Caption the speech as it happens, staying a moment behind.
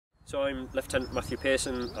So I'm Lieutenant Matthew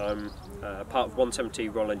Pearson. I'm part of 170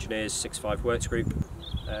 Royal Engineers 65 Works Group.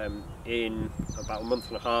 In about a month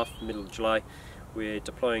and a half, middle of July, we're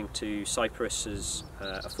deploying to Cyprus as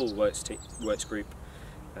a full works group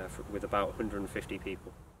with about 150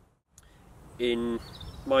 people. In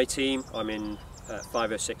my team, I'm in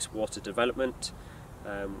 506 Water Development.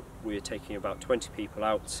 We're taking about 20 people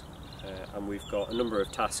out, and we've got a number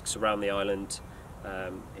of tasks around the island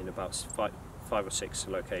in about five or six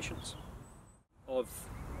locations. Of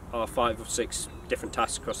our 5 or 6 different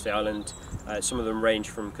tasks across the island, some of them range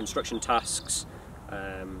from construction tasks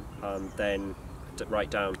and then right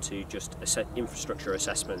down to just infrastructure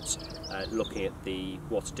assessments, looking at the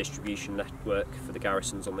water distribution network for the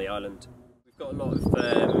garrisons on the island. We've got a lot of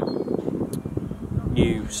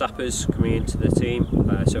new sappers coming into the team,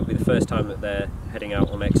 so it'll be the first time that they're heading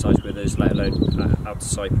out on exercise with us, let alone out to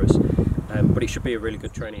Cyprus, but it should be a really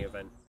good training event.